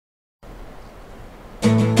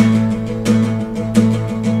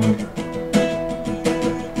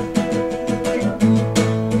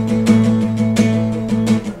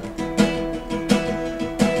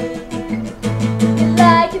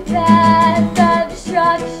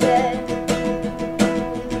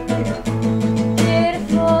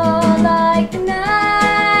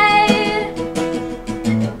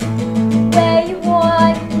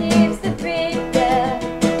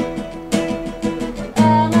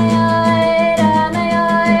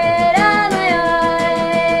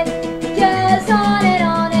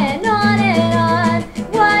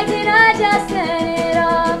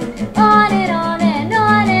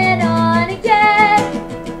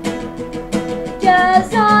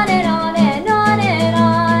goes on and on and on and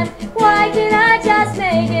on. Why can't I just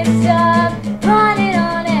make it stop? On and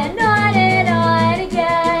on and on and on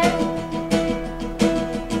again.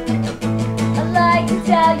 I'd like to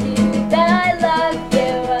tell you that I love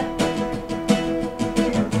you,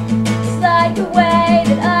 just like the way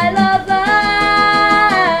that I love life.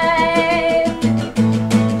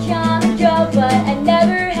 Come and go, but I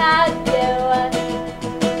never had you.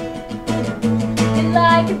 You're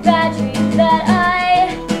like a bad dream that I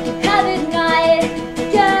have at night. It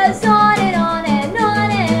goes on and on and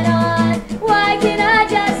on and on. Why can't I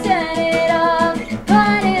just turn it off?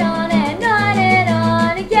 On and on and on and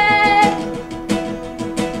on again.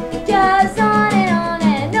 It goes on and on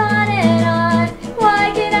and on and on.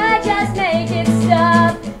 Why can't I just make it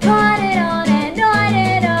stop? On and on and on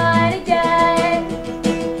and on again.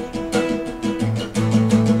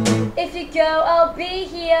 If you go, I'll be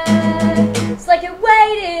here. It's like I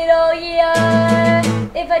waited all year.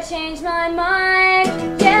 If I change my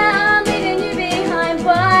mind, yeah, I'm